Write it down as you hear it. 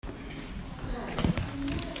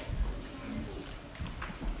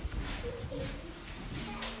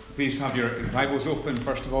Please have your Bibles open,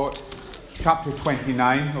 first of all, chapter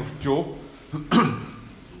 29 of Job.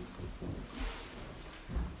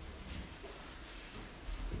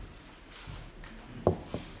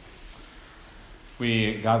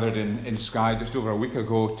 We gathered in Skye just over a week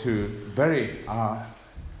ago to bury a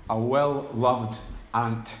well-loved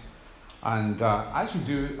aunt. And as you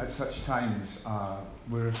do at such times,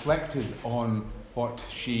 we reflected on what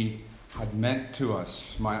she had meant to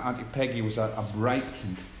us. My Auntie Peggy was a bright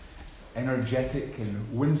and energetic and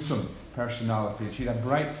winsome personality. She had a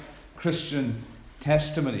bright Christian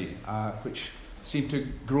testimony, which seemed to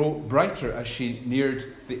grow brighter as she neared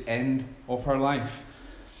the end of her life.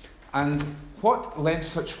 And what lent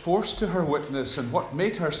such force to her witness and what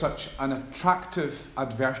made her such an attractive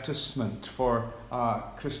advertisement for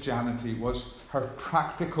Christianity was her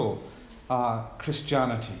practical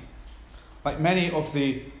Christianity. Like many of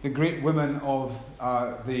the great women of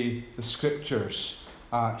the Scriptures,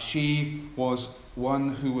 she was one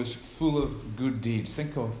who was full of good deeds.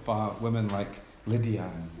 Think of women like Lydia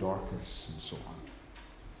and Dorcas and so on.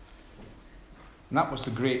 And that was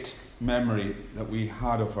the great memory that we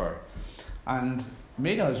had of her. And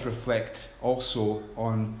made us reflect also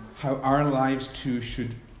on how our lives too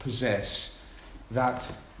should possess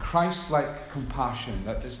that Christ-like compassion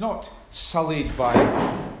that is not sullied by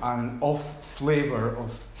an off flavour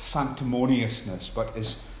of sanctimoniousness, but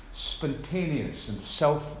is spontaneous and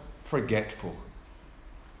self-forgetful.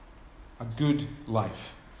 A good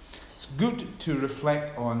life. It's good to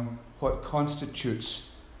reflect on what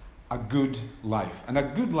constitutes a good life. And a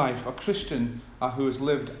good life, a Christian who has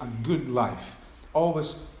lived a good life,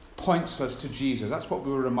 always points us to Jesus. That's what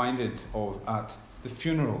we were reminded of at the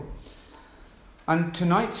funeral. And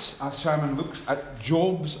tonight's sermon looks at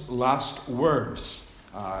Job's last words.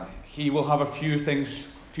 He will have a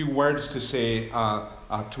few words to say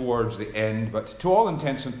towards the end, but to all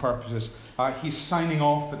intents and purposes, he's signing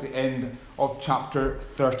off at the end of chapter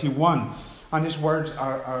 31. And his words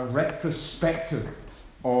are retrospective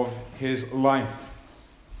of his life.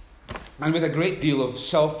 And with a great deal of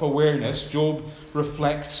self-awareness, Job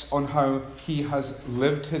reflects on how he has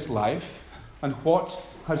lived his life and what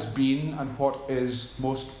has been and what is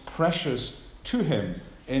most precious to him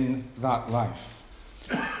in that life.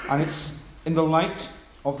 And it's in the light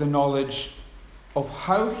of the knowledge of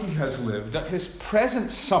how he has lived that his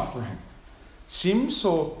present suffering seems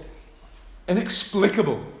so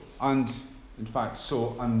inexplicable and, in fact,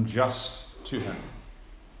 so unjust to him.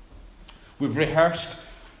 We've rehearsed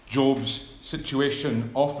Job's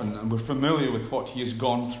situation often, and we're familiar with what he has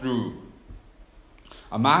gone through.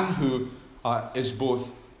 A man who is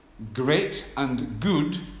both great and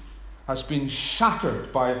good has been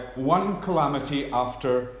shattered by one calamity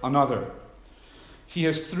after another. He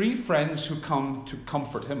has three friends who come to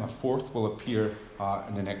comfort him. A fourth will appear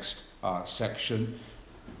in the next section.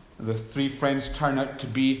 The three friends turn out to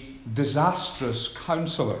be disastrous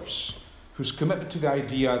counselors whose commitment to the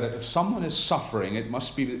idea that if someone is suffering, it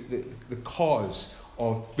must be because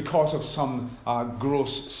of some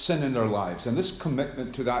gross sin in their lives. And this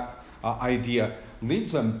commitment to that idea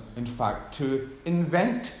leads them, in fact, to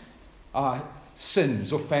invent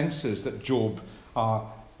sins, offences that Job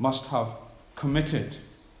must have committed.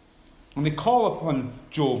 And they call upon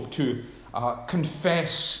Job to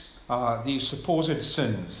confess these supposed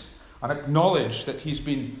sins and acknowledge that he's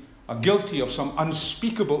been guilty of some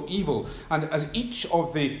unspeakable evil. And as each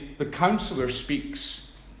of the counselors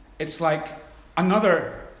speaks, it's like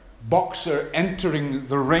another boxer entering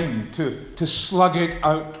the ring to slug it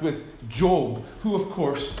out with Job, who of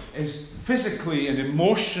course is physically and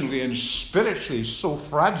emotionally and spiritually so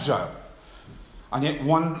fragile. And yet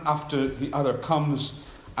one after the other comes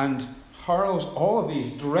and hurls all of these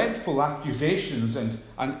dreadful accusations and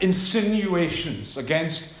insinuations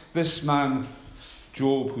against this man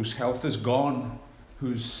Job, whose health is gone,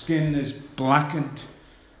 whose skin is blackened,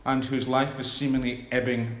 and whose life is seemingly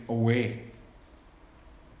ebbing away.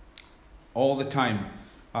 All the time,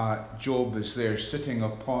 Job is there sitting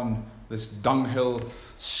upon this dunghill,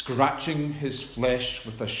 scratching his flesh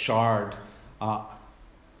with a shard,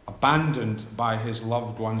 abandoned by his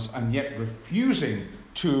loved ones, and yet refusing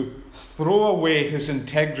to throw away his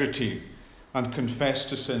integrity and confess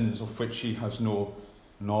to sins of which he has no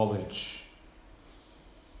knowledge.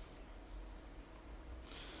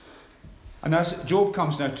 And as Job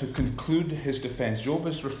comes now to conclude his defense, Job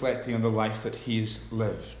is reflecting on the life that he's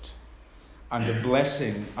lived and the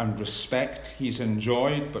blessing and respect he's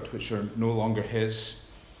enjoyed, but which are no longer his.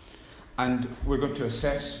 And we're going to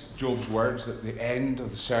assess Job's words at the end of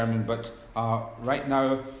the sermon, but right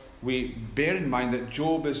now we bear in mind that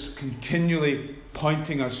Job is continually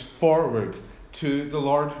pointing us forward to the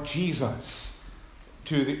Lord Jesus,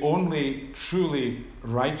 to the only truly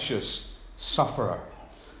righteous sufferer.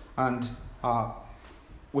 And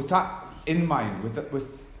with that in mind,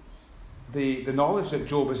 with the knowledge that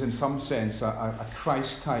Job is in some sense a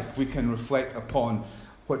Christ type, we can reflect upon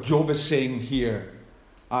what Job is saying here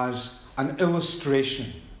as an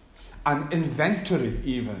illustration, an inventory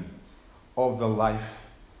even, of the life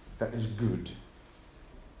that is good.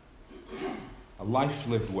 A life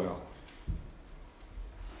lived well.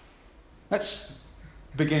 Let's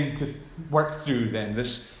begin to work through then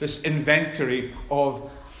this inventory of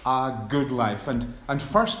a good life. And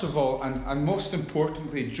first of all, and most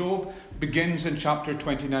importantly, Job begins in chapter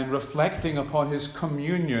 29 reflecting upon his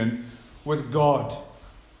communion with God.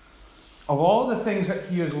 Of all the things that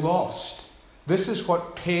he has lost, this is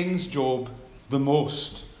what pains Job the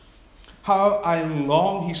most. How I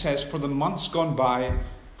long, he says, for the months gone by,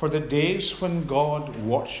 for the days when God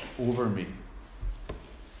watched over me.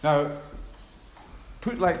 Now,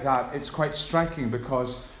 put like that, it's quite striking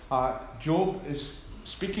because Job is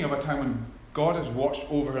speaking of a time when God has watched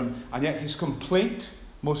over him, and yet his complaint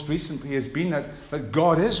most recently has been that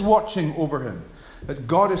God is watching over him, that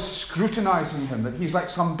God is scrutinizing him, that he's like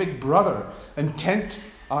some big brother intent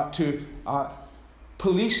to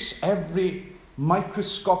police every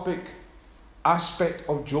microscopic aspect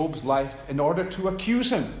of Job's life in order to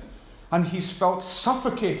accuse him. And he's felt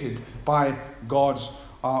suffocated by God's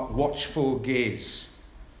watchful gaze.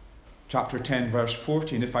 Chapter 10, verse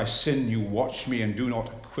 14, if I sin, you watch me and do not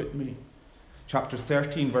acquit me. Chapter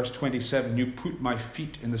 13, verse 27, you put my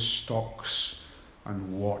feet in the stocks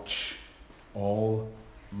and watch all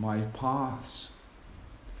my paths.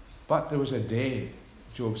 But there was a day,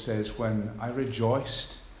 Job says, when I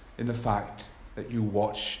rejoiced in the fact that you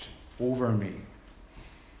watched over me.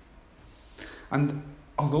 And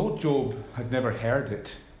although Job had never heard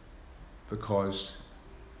it, because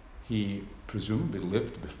he presumably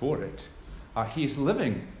lived before it, he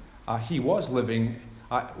was living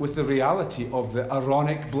with the reality of the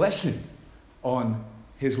Aaronic blessing on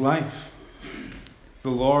his life. The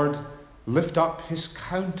Lord lift up his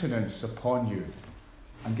countenance upon you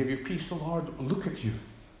and give you peace. The Lord look at you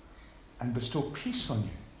and bestow peace on you.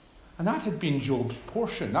 And that had been Job's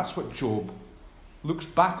portion. That's what Job looks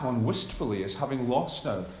back on wistfully as having lost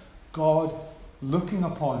now. God looking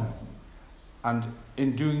upon him and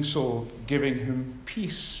in doing so giving him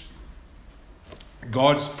peace.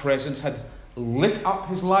 God's presence had lit up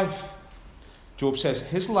his life. Job says,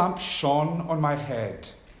 his lamp shone on my head,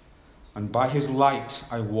 and by his light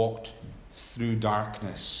I walked through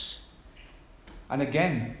darkness. And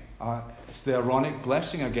again, it's the Aaronic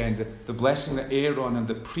blessing again, the blessing that Aaron and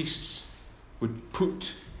the priests would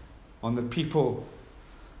put on the people.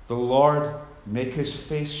 The Lord make his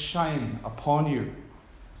face shine upon you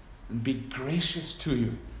and be gracious to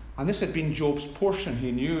you. And this had been Job's portion.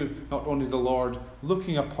 He knew not only the Lord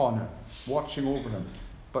looking upon him, watching over him,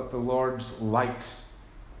 but the Lord's light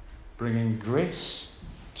bringing grace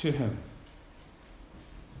to him.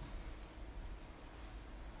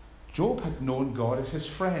 Job had known God as his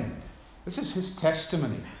friend. This is his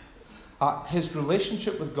testimony. His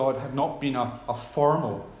relationship with God had not been a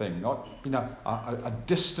formal thing, not been a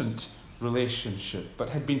distant relationship, but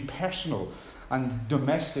had been personal and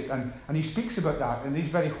domestic. And he speaks about that in these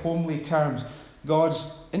very homely terms.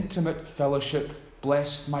 God's intimate fellowship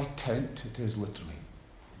blessed my tent, it is literally.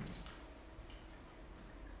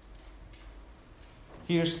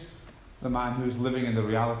 Here's the man who's living in the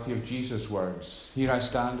reality of Jesus' words. Here I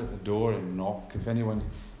stand at the door and knock. If anyone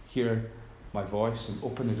hear my voice and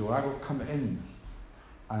open the door, I will come in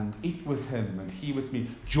and eat with him and he with me.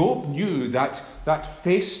 Job knew that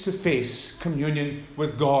face-to-face communion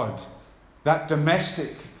with God, that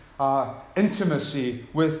domestic intimacy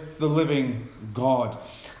with the living God.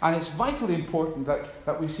 And it's vitally important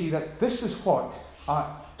that we see that this is what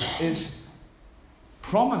is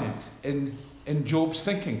prominent in Job's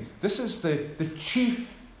thinking. This is the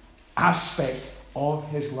chief aspect of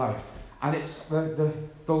his life. And it's the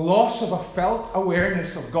loss of a felt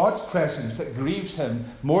awareness of God's presence that grieves him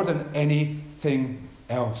more than anything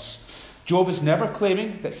else. Job is never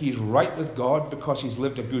claiming that he's right with God because he's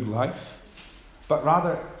lived a good life, but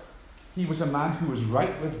rather he was a man who was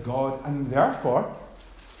right with God, and therefore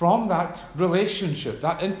from that relationship,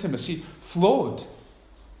 that intimacy, flowed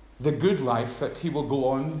the good life that he will go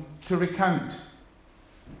on to recount.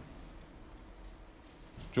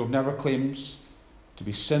 Job never claims to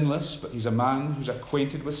be sinless, but he's a man who's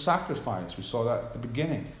acquainted with sacrifice. We saw that at the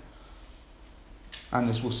beginning. And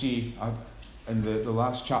as we'll see in the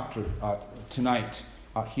last chapter tonight,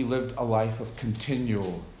 he lived a life of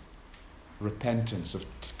continual repentance, of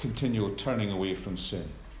continual turning away from sin.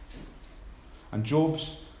 And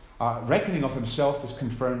Job's reckoning of himself is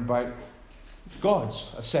confirmed by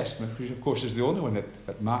God's assessment, which of course is the only one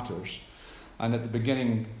that matters. And at the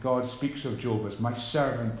beginning, God speaks of Job as my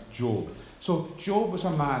servant Job. So Job was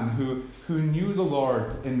a man who knew the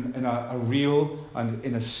Lord in a real and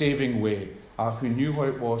in a saving way, who knew what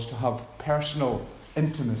it was to have personal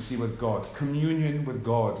intimacy with God. Communion with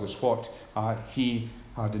God was what he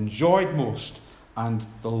had enjoyed most, and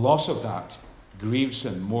the loss of that grieves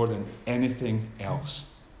him more than anything else.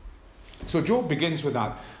 So Job begins with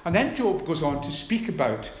that. And then Job goes on to speak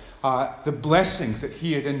about the blessings that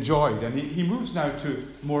he had enjoyed. And he moves now to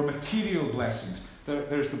more material blessings.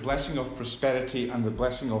 There's the blessing of prosperity and the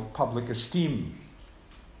blessing of public esteem.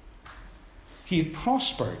 He had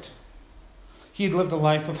prospered. He had lived a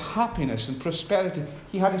life of happiness and prosperity.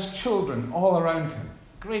 He had his children all around him.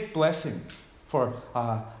 Great blessing for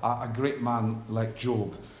a great man like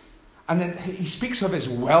Job. And then he speaks of his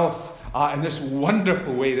wealth in this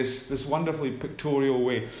wonderful way, this wonderfully pictorial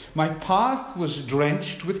way. My path was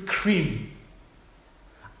drenched with cream,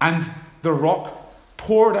 and the rock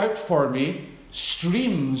poured out for me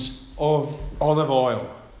streams of olive oil.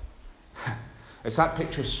 It's that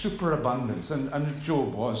picture of superabundance. And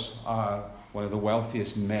Job was one of the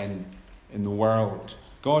wealthiest men in the world.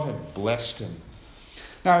 God had blessed him.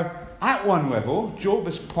 Now, at one level, Job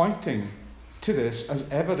is pointing to this as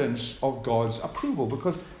evidence of God's approval,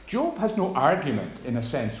 because Job has no argument, in a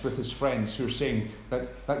sense, with his friends who are saying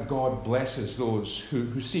that God blesses those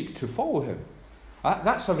who seek to follow him.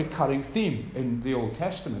 That's a recurring theme in the Old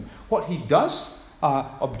Testament. What he does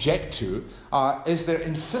object to is their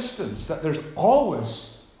insistence that there's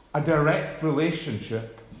always a direct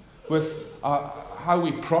relationship with how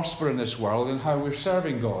we prosper in this world and how we're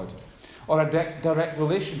serving God, or a direct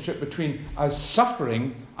relationship between us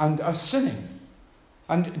suffering and us sinning.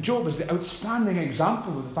 And Job is the outstanding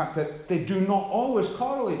example of the fact that they do not always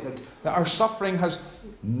correlate, that our suffering has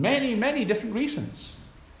many, many different reasons.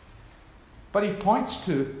 But he points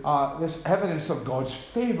to this evidence of God's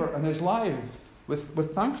favour in his life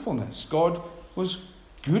with thankfulness. God was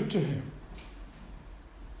good to him.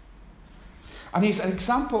 And he's an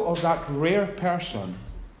example of that rare person,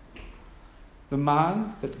 the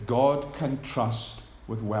man that God can trust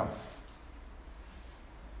with wealth.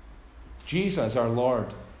 Jesus, our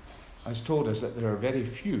Lord, has told us that there are very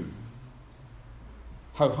few.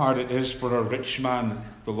 How hard it is for a rich man,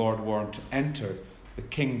 the Lord warned, to enter the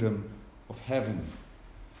kingdom of heaven.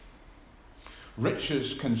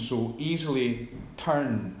 Riches can so easily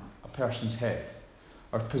turn a person's head.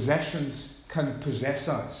 Our possessions can possess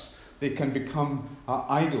us. They can become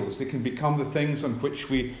idols. They can become the things on which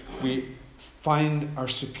we find our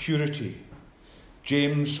security.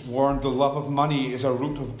 James warned the love of money is a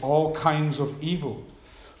root of all kinds of evil.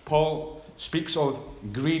 Paul speaks of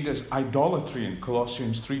greed as idolatry in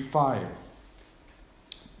Colossians 3:5.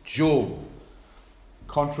 Job,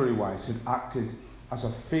 contrariwise, had acted as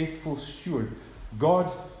a faithful steward.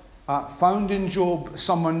 God found in Job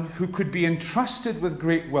someone who could be entrusted with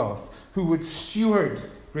great wealth, who would steward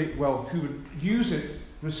great wealth, who would use it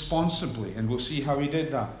responsibly, and we'll see how he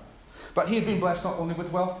did that. But he had been blessed not only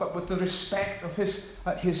with wealth, but with the respect of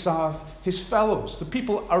his fellows. The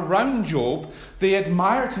people around Job, they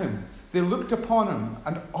admired him. They looked upon him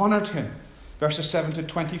and honoured him. Verses 7 to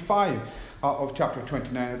 25 of chapter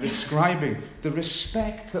 29 are describing the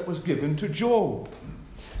respect that was given to Job.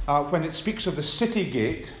 When it speaks of the city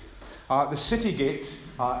gate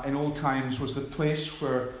in old times was the place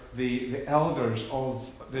where the elders of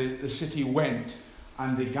the city went.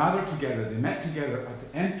 And they gathered together, they met together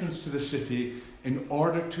at the entrance to the city in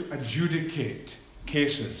order to adjudicate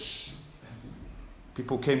cases.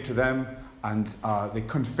 People came to them and they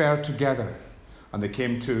conferred together and they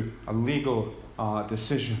came to a legal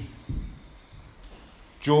decision.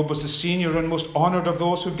 Job was the senior and most honoured of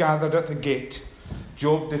those who gathered at the gate.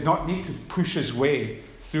 Job did not need to push his way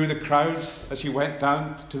through the crowds as he went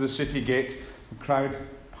down to the city gate. The crowd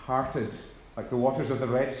parted like the waters of the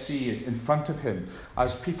Red Sea in front of him,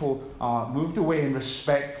 as people moved away in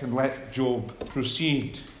respect and let Job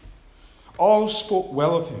proceed. All spoke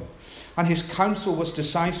well of him, and his counsel was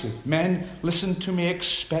decisive. Men listened to me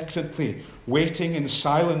expectantly, waiting in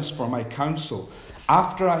silence for my counsel.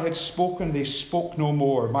 After I had spoken, they spoke no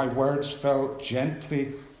more. My words fell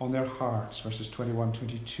gently on their hearts. Verses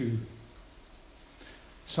 21-22.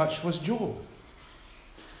 Such was Job,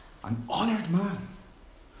 an honoured man,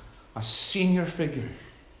 a senior figure.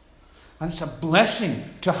 And it's a blessing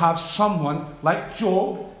to have someone like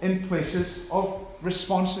Job in places of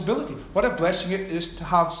responsibility. What a blessing it is to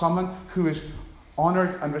have someone who is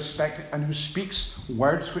honoured and respected, and who speaks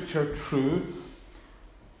words which are true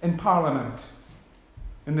in Parliament,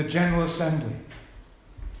 in the General Assembly.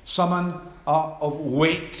 Someone of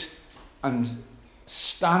weight and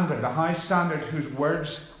standard, a high standard, whose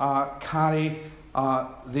words carry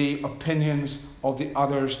the opinions of the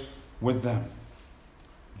others with them.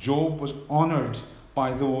 Job was honoured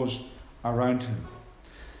by those around him.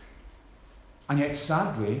 And yet,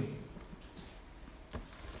 sadly,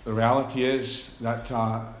 the reality is that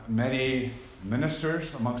many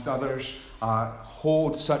ministers, amongst others,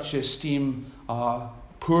 hold such esteem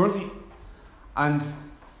poorly, and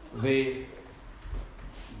they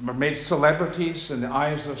are made celebrities in the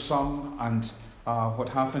eyes of some, and what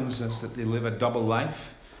happens is that they live a double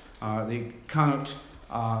life. They cannot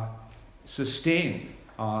sustain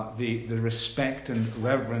the respect and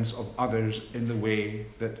reverence of others in the way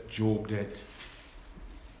that Job did.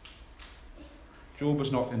 Job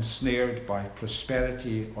was not ensnared by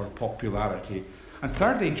prosperity or popularity. And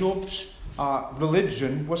thirdly, Job's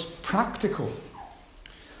religion was practical.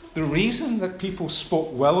 The reason that people spoke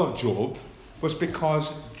well of Job was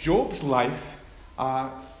because Job's life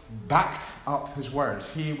backed up his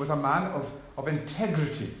words. He was a man of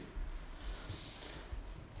integrity.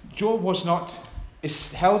 Job was not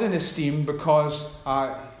held in esteem because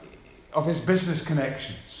of his business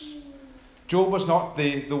connections. Job was not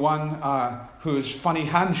the one whose funny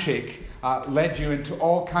handshake led you into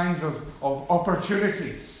all kinds of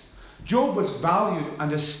opportunities. Job was valued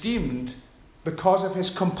and esteemed because of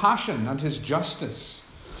his compassion and his justice.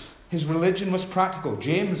 His religion was practical.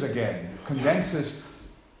 James, again, condenses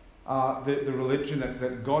the religion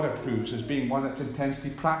that God approves as being one that's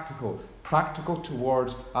intensely practical. Practical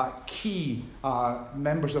towards key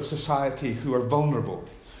members of society who are vulnerable.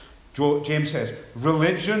 James says,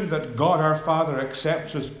 religion that God our Father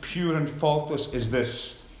accepts as pure and faultless is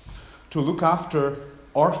this: to look after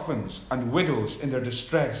orphans and widows in their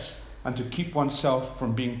distress, and to keep oneself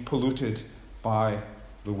from being polluted by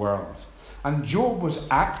the world. And Job was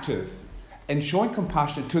active in showing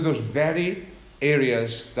compassion to those very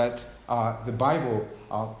areas that the Bible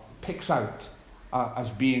picks out as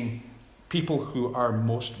being people who are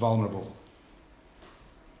most vulnerable.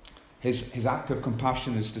 His act of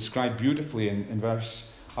compassion is described beautifully in verses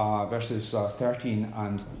 13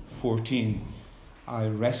 and 14. I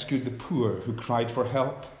rescued the poor who cried for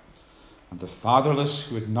help, and the fatherless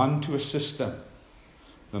who had none to assist them.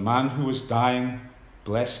 The man who was dying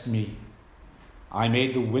blessed me. I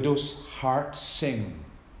made the widow's heart sing.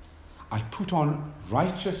 I put on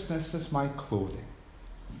righteousness as my clothing.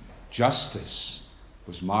 Justice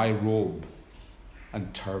was my robe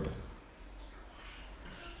and turban.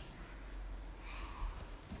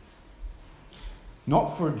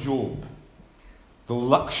 Not for Job the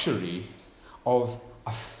luxury of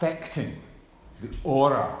affecting the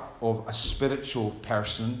aura of a spiritual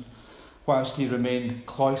person whilst he remained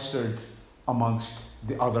cloistered amongst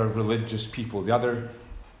the other religious people, the other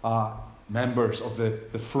members of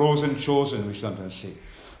the frozen chosen, we sometimes say.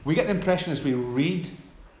 We get the impression as we read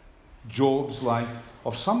Job's life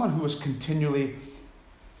of someone who was continually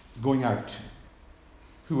going out,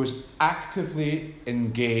 who was actively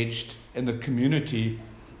engaged in the community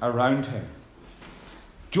around him.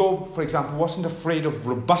 Job, for example, wasn't afraid of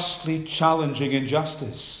robustly challenging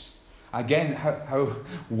injustice. Again, how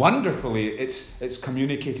wonderfully it's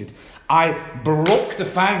communicated. I broke the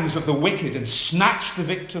fangs of the wicked and snatched the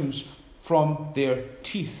victims from their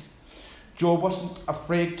teeth. Job wasn't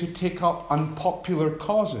afraid to take up unpopular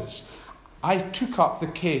causes. I took up the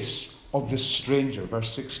case of the stranger,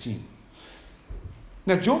 verse 16.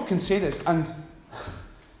 Now, Job can say this, and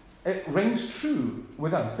it rings true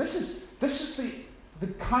with us. This is the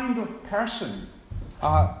kind of person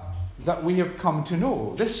that we have come to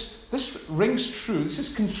know. This rings true. This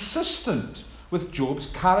is consistent with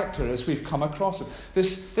Job's character as we've come across it.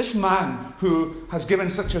 This man who has given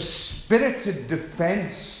such a spirited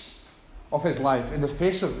defense of his life in the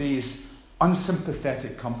face of these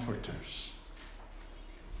unsympathetic comforters.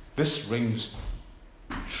 This rings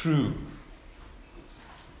true.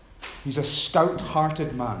 He's a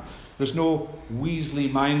stout-hearted man. There's no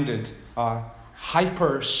Weasley-minded,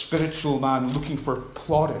 hyper-spiritual man looking for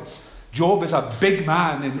plaudits. Job is a big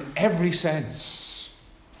man in every sense.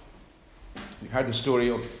 You heard the story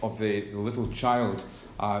of the little child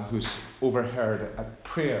who's overheard at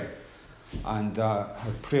prayer. And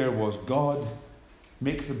her prayer was, God,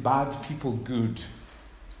 make the bad people good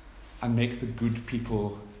and make the good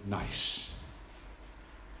people nice.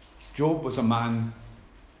 Job was a man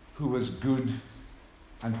who was good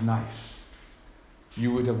and nice.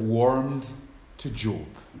 You would have warmed to Job.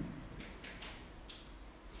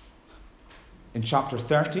 In chapter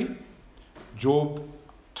 30, Job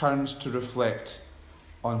turns to reflect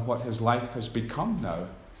on what his life has become now,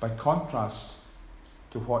 by contrast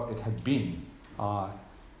to what it had been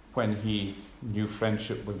when he knew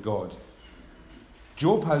friendship with God.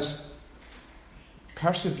 Job has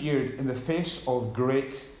persevered in the face of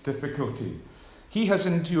great difficulty. He has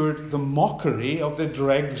endured the mockery of the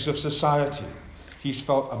dregs of society. He's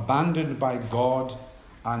felt abandoned by God,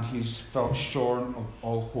 and he's felt shorn of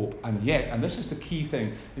all hope. And yet, and this is the key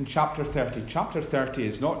thing, in chapter 30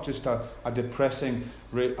 is not just a depressing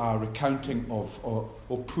recounting of, oh,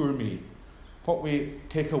 poor me. What we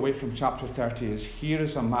take away from chapter 30 is, here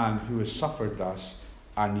is a man who has suffered thus,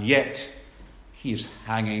 and yet he is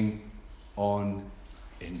hanging on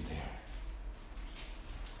in there.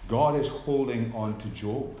 God is holding on to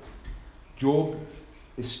Job. Job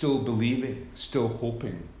is still believing, still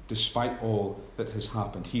hoping, despite all that has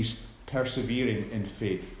happened. He's persevering in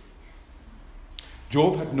faith.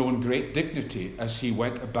 Job had known great dignity as he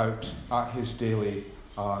went about his daily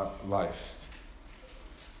life.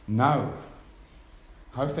 Now,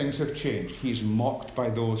 how things have changed. He's mocked by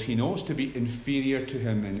those he knows to be inferior to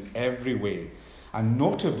him in every way. And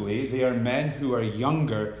notably, they are men who are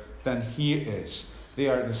younger than he is. They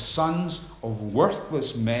are the sons of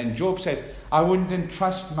worthless men. Job says, I wouldn't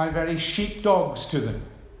entrust my very sheepdogs to them.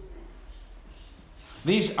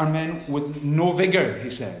 These are men with no vigour, he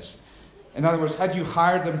says. In other words, had you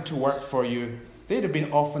hired them to work for you, they'd have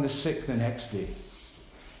been off on the sick the next day.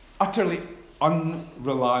 Utterly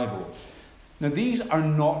unreliable. Now, these are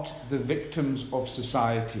not the victims of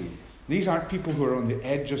society. These aren't people who are on the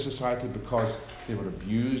edge of society because they were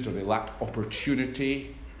abused or they lacked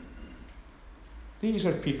opportunity. These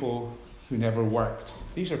are people who never worked.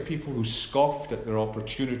 These are people who scoffed at their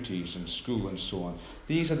opportunities in school and so on.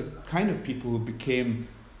 These are the kind of people who became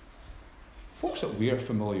folks that we are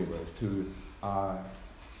familiar with, who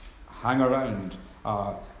hang around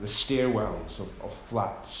the stairwells of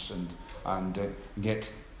flats and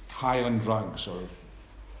get high on drugs or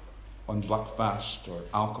on blood fast or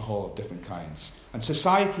alcohol of different kinds. And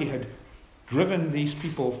society had driven these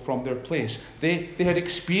people from their place. They had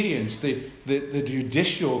experienced the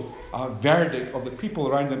judicial verdict of the people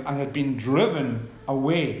around them and had been driven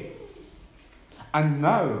away. And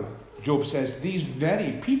now, Job says, these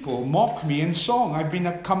very people mock me in song. I've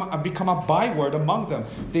become a byword among them.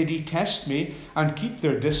 They detest me and keep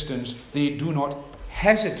their distance. They do not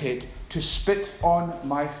hesitate to spit on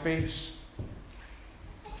my face.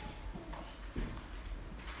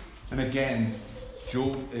 And again,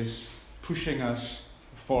 Job is pushing us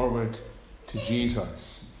forward to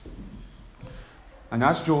Jesus. And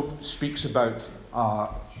as Job speaks about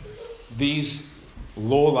these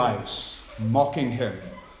lowlifes mocking him,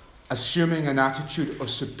 assuming an attitude of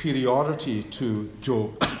superiority to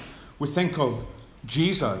Job, we think of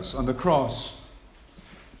Jesus on the cross.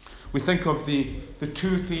 We think of the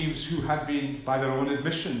two thieves who had been, by their own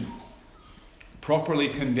admission, properly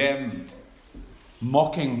condemned,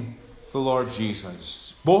 mocking the Lord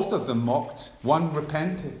Jesus. Both of them mocked. One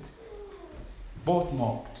repented. Both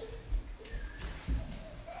mocked.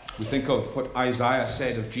 We think of what Isaiah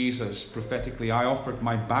said of Jesus prophetically. I offered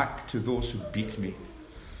my back to those who beat me,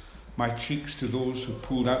 my cheeks to those who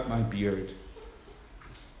pulled out my beard.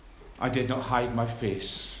 I did not hide my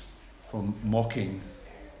face from mocking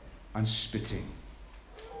and spitting.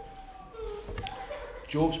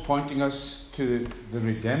 Job's pointing us to the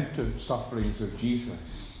redemptive sufferings of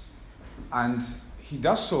Jesus. And he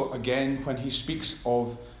does so again when he speaks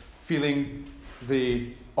of feeling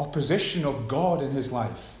the opposition of God in his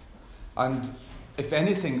life. And if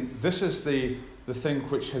anything, this is the thing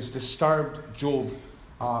which has disturbed Job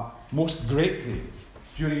most greatly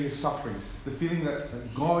during his sufferings. The feeling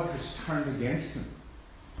that God has turned against him.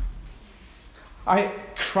 I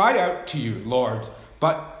cry out to you, Lord,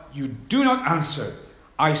 but you do not answer.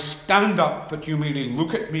 I stand up, but you merely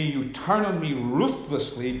look at me. You turn on me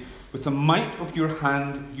ruthlessly. With the might of your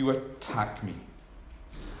hand, you attack me.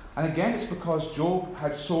 And again, it's because Job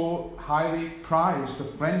had so highly prized the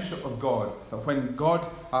friendship of God that when God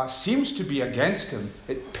seems to be against him,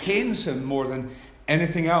 it pains him more than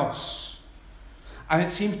anything else. And it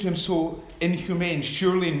seems to him so inhumane.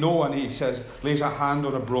 Surely no one, he says, lays a hand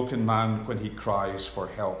on a broken man when he cries for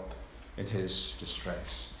help in his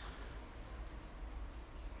distress.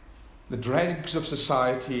 The dregs of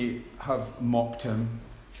society have mocked him.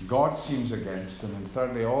 God seems against him. And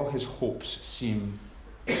thirdly, all his hopes seem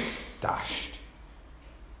dashed.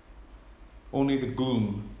 Only the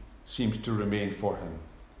gloom seems to remain for him.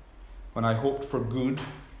 When I hoped for good,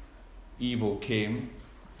 evil came.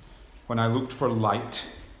 When I looked for light,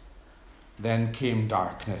 then came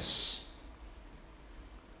darkness.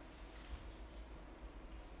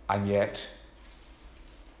 And yet,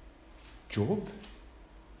 Job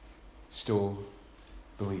still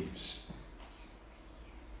believes.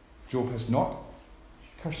 Job has not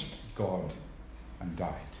cursed God and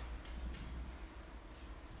died.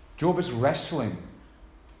 Job is wrestling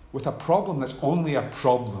with a problem that's only a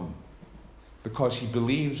problem because he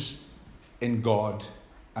believes in God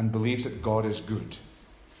and believes that God is good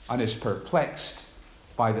and is perplexed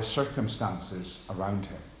by the circumstances around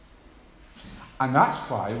him. And that's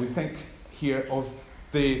why we think here of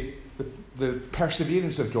the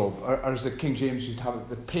perseverance of Job, or as the King James used to have it,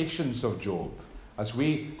 the patience of Job. As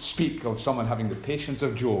we speak of someone having the patience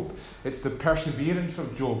of Job, it's the perseverance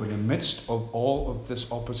of Job in the midst of all of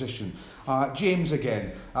this opposition. James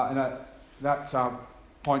again, in that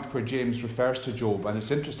point where James refers to Job, and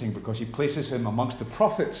it's interesting because he places him amongst the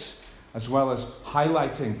prophets as well as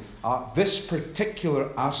highlighting this particular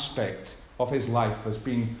aspect of his life as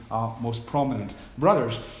being most prominent.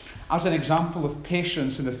 Brothers, as an example of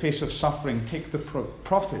patience in the face of suffering, take the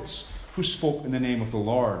prophets who spoke in the name of the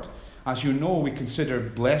Lord. As you know, we consider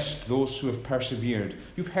blessed those who have persevered.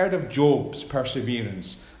 You've heard of Job's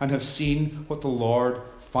perseverance and have seen what the Lord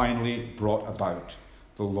finally brought about.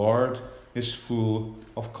 The Lord is full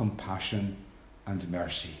of compassion and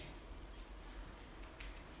mercy.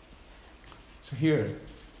 So here,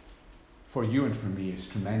 for you and for me, is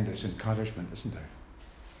tremendous encouragement, isn't there?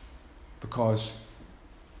 Because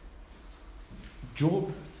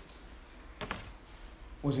Job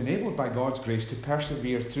was enabled by God's grace to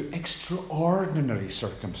persevere through extraordinary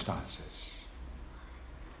circumstances.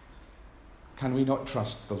 Can we not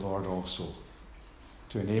trust the Lord also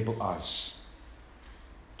to enable us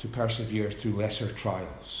to persevere through lesser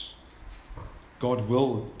trials? God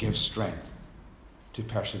will give strength to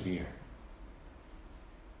persevere.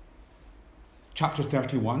 Chapter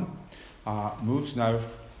 31 moves now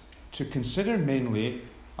to consider mainly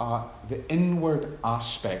the inward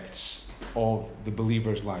aspects of the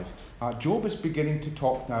believer's life. Job is beginning to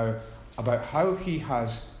talk now about how he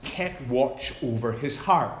has kept watch over his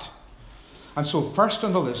heart. And so first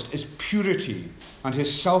on the list is purity and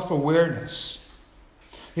his self-awareness.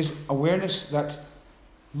 His awareness that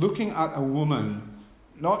looking at a woman,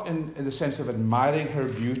 not in the sense of admiring her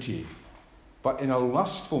beauty, but in a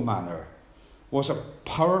lustful manner, was a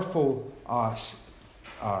powerful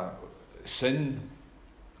sin,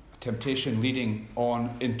 temptation leading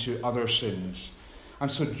on into other sins. And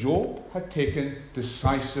so Job had taken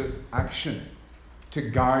decisive action to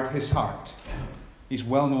guard his heart. These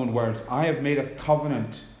well-known words, I have made a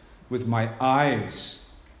covenant with my eyes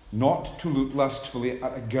not to look lustfully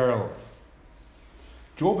at a girl.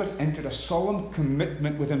 Job has entered a solemn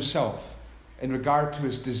commitment with himself in regard to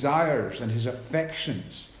his desires and his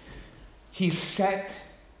affections. He set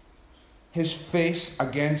his face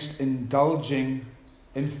against indulging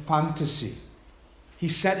in fantasy. He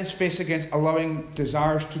set his face against allowing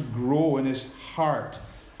desires to grow in his heart.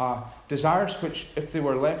 Desires which, if they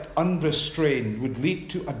were left unrestrained, would lead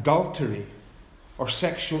to adultery or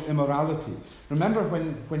sexual immorality. Remember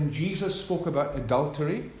when Jesus spoke about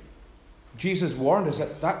adultery, Jesus warned us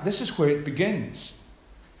that this is where it begins.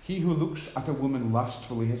 He who looks at a woman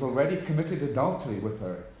lustfully has already committed adultery with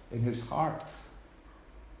her in his heart.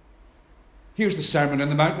 Here's the Sermon on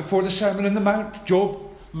the Mount before the Sermon on the Mount. Job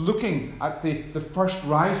looking at the first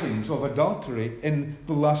risings of adultery in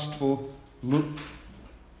the lustful look.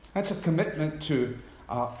 That's a commitment to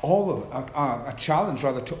a challenge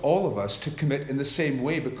rather to all of us to commit in the same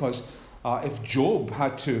way, because if Job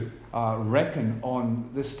had to reckon on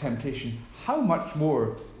this temptation, how much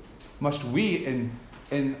more must we in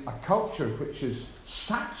a culture which is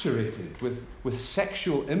saturated with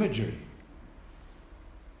sexual imagery?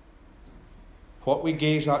 What we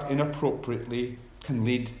gaze at inappropriately can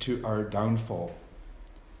lead to our downfall.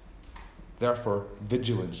 Therefore,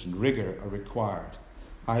 vigilance and rigor are required.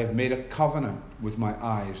 I have made a covenant with my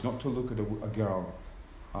eyes not to look at a girl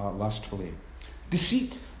lustfully.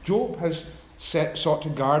 Deceit. Job has sought to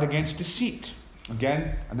guard against deceit.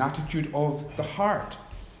 Again, an attitude of the heart.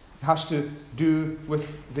 It has to do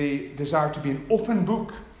with the desire to be an open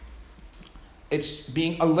book. It's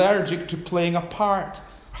being allergic to playing a part,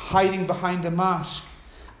 hiding behind a mask.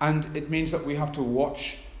 And it means that we have to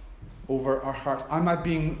watch over our hearts. Am I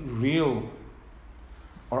being real?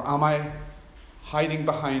 Or am I hiding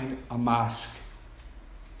behind a mask?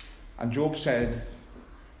 And Job said,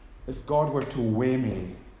 if God were to weigh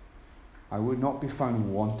me, I would not be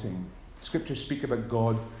found wanting. Scriptures speak about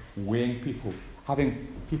God weighing people, having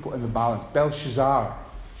people in the balance. Belshazzar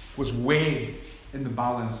was weighed in the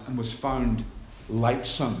balance and was found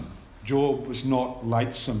lightsome. Job was not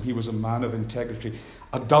lightsome. He was a man of integrity.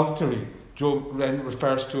 Adultery. Job then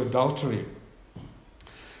refers to adultery.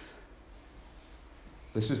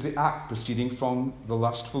 This is the act proceeding from the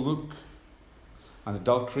lustful look. And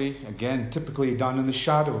adultery, again, typically done in the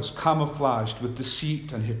shadows, camouflaged with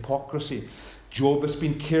deceit and hypocrisy. Job has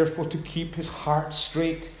been careful to keep his heart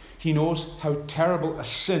straight. He knows how terrible a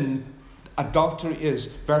sin adultery is.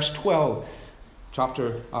 Verse 12,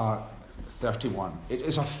 chapter 31. It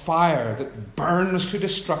is a fire that burns to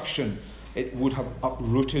destruction. It would have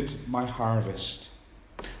uprooted my harvest.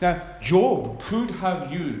 Now, Job could have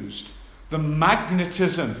used the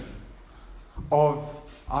magnetism of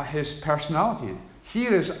his personality.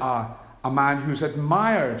 Here is a man who's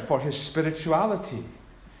admired for his spirituality.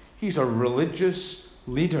 He's a religious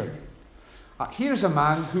leader. Here's a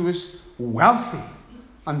man who is wealthy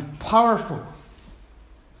and powerful.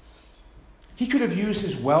 He could have used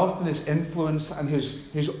his wealth and his influence and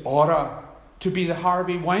his aura to be the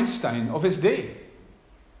Harvey Weinstein of his day.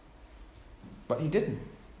 But he didn't.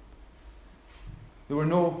 There were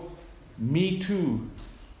no Me Too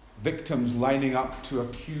victims lining up to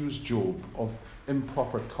accuse Job of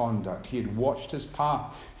improper conduct. He had watched his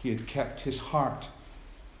path. He had kept his heart.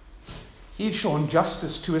 He had shown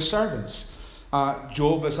justice to his servants.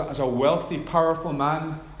 Job, as a wealthy, powerful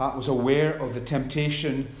man, was aware of the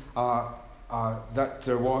temptation that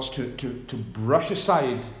there was to brush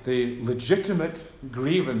aside the legitimate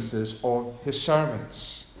grievances of his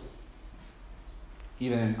servants.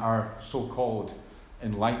 Even in our so-called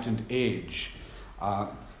enlightened age,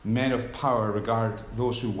 men of power regard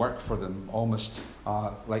those who work for them almost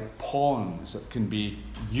like pawns that can be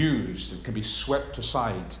used and can be swept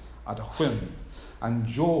aside at a whim. And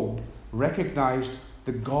Job recognized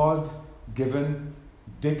the God-given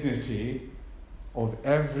dignity of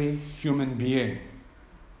every human being. It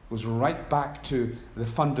was right back to the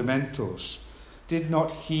fundamentals. Did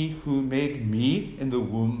not he who made me in the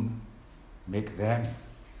womb make them?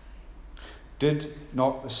 Did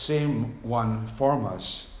not the same one form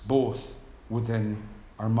us both within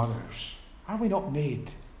our mothers? Are we not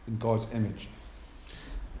made in God's image?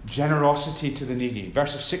 Generosity to the needy.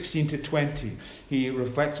 Verses 16 to 20, he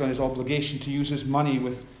reflects on his obligation to use his money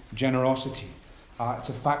with generosity. It's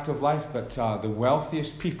a fact of life that the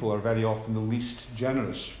wealthiest people are very often the least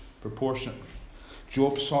generous proportionately.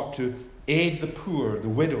 Job sought to aid the poor, the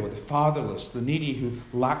widow, the fatherless, the needy who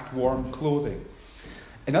lacked warm clothing.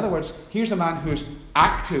 In other words, here's a man who is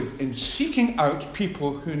active in seeking out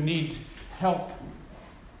people who need help.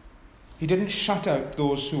 He didn't shut out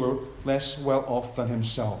those who were less well off than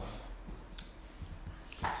himself.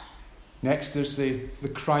 Next, there's the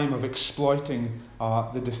crime of exploiting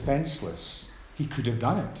the defenseless. He could have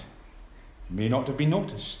done it. May not have been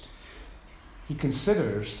noticed. He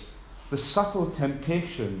considers the subtle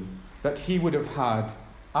temptation that he would have had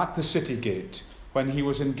at the city gate when he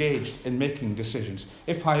was engaged in making decisions.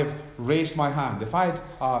 If I have raised my hand, if I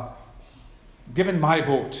had given my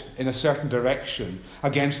vote in a certain direction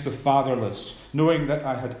against the fatherless, knowing that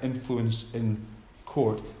I had influence in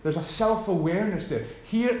court, there's a self-awareness there.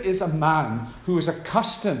 Here is a man who is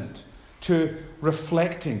accustomed to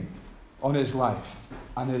reflecting on his life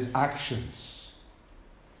and his actions,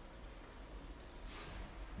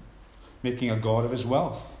 making a god of his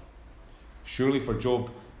wealth. Surely for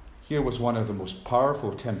Job, here was one of the most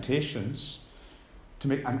powerful temptations to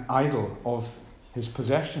make an idol of his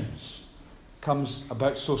possessions. Comes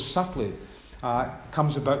about so subtly.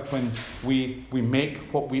 Comes about when we make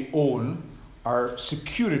what we own our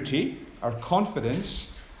security, our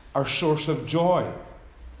confidence, our source of joy.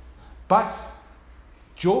 But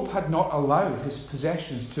Job had not allowed his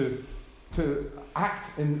possessions to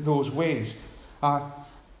act in those ways.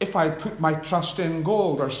 If I put my trust in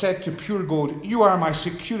gold, or said to pure gold, "You are my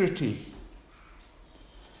security."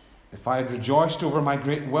 If I had rejoiced over my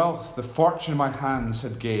great wealth, the fortune my hands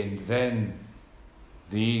had gained, then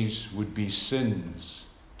these would be sins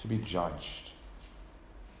to be judged.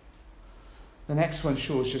 The next one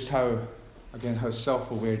shows just how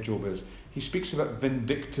self-aware Job is. He speaks about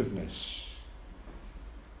vindictiveness.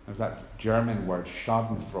 There's that German word,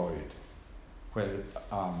 Schadenfreude, where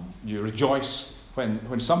you rejoice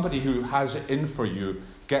when somebody who has it in for you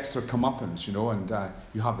gets their comeuppance, and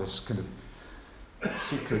you have this kind of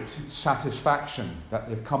secret satisfaction that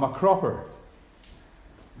they've come a cropper.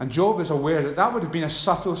 And Job is aware that would have been a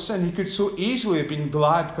subtle sin. He could so easily have been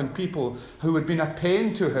glad when people who had been a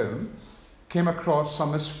pain to him came across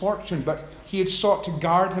some misfortune, but he had sought to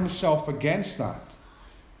guard himself against that.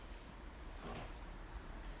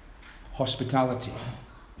 Hospitality.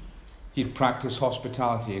 He'd practiced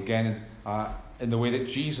hospitality again in the way that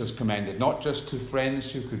Jesus commended, not just to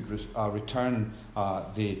friends who could return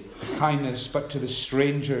the kindness, but to the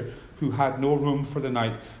stranger who had no room for the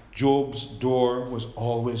night. Job's door was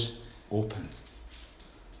always open.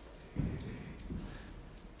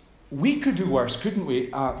 We could do worse, couldn't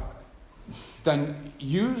we, than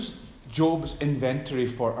use Job's inventory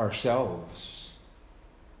for ourselves?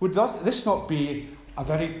 Would this not be a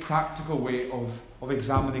very practical way of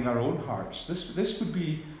examining our own hearts? This would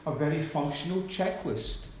be a very functional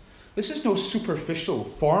checklist. This is no superficial,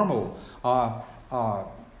 formal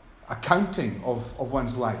accounting of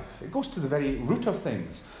one's life. It goes to the very root of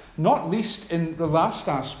things, not least in the last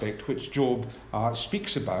aspect which Job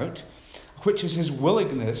speaks about, which is his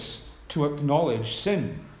willingness to acknowledge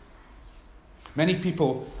sin. Many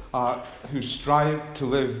people who strive to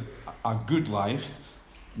live a good life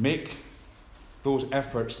make those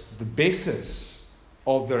efforts the basis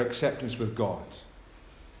of their acceptance with God.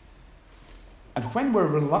 And when we're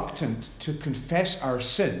reluctant to confess our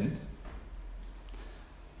sin,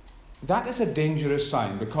 that is a dangerous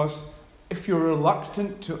sign, because if you're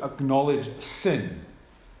reluctant to acknowledge sin,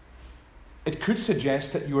 it could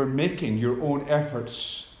suggest that you are making your own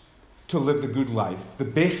efforts to live the good life the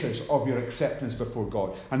basis of your acceptance before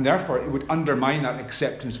God. And therefore, it would undermine that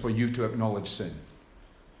acceptance for you to acknowledge sin.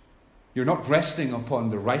 You're not resting upon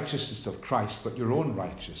the righteousness of Christ, but your own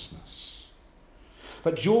righteousness.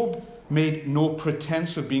 But Job made no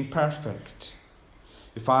pretense of being perfect.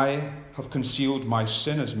 If I have concealed my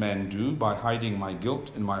sin as men do by hiding my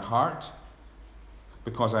guilt in my heart,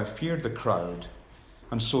 because I feared the crowd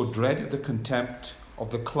and so dreaded the contempt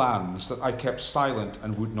of the clans that I kept silent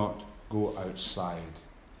and would not go outside.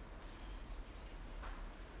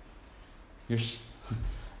 Here's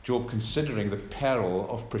Job considering the peril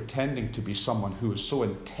of pretending to be someone who is so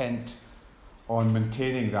intent on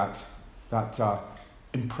maintaining that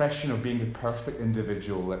impression of being the perfect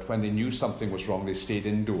individual that when they knew something was wrong, they stayed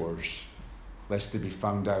indoors, lest they be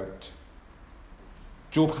found out.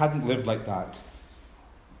 Job hadn't lived like that.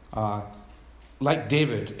 Like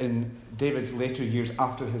David, in David's later years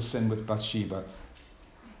after his sin with Bathsheba,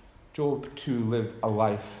 Job too lived a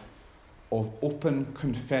life of open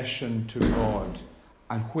confession to God,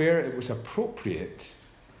 and where it was appropriate,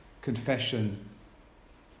 confession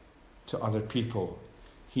to other people.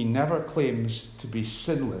 He never claims to be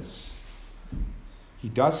sinless. He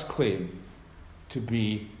does claim to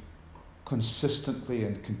be consistently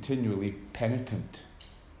and continually penitent.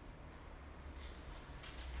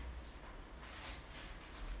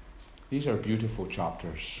 These are beautiful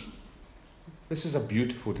chapters. This is a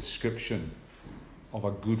beautiful description of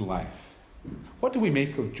a good life. What do we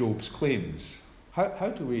make of Job's claims? How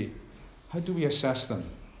do we assess them?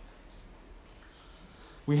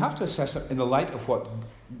 We have to assess it in the light of what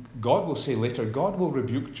God will say later. God will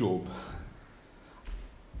rebuke Job.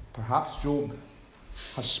 Perhaps Job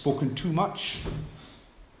has spoken too much.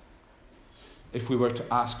 If we were to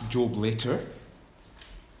ask Job later,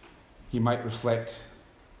 he might reflect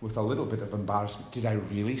with a little bit of embarrassment. Did I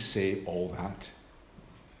really say all that?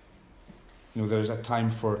 You know, there's a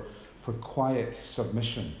time for quiet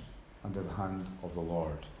submission under the hand of the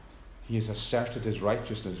Lord. He has asserted his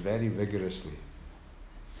righteousness very vigorously.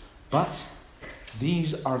 But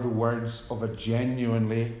these are the words of a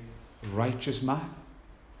genuinely righteous man,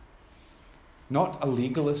 not a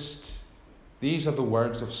legalist. These are the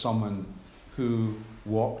words of someone who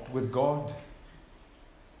walked with God,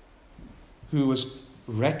 who was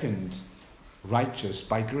reckoned righteous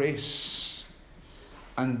by grace.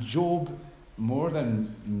 And Job, more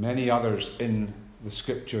than many others in the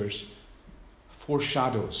Scriptures,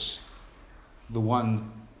 foreshadows the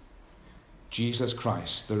one, Jesus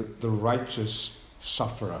Christ, the righteous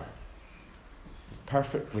sufferer, the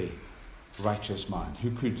perfectly righteous man,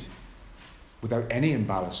 who could, without any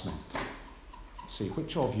embarrassment, say,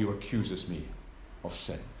 which of you accuses me of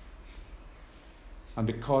sin? And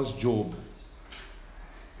because Job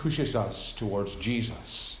pushes us towards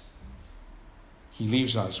Jesus, he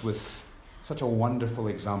leaves us with such a wonderful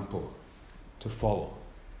example to follow.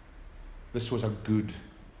 This was a good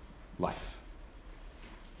life.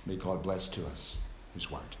 May God bless to us his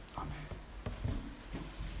word. Amen.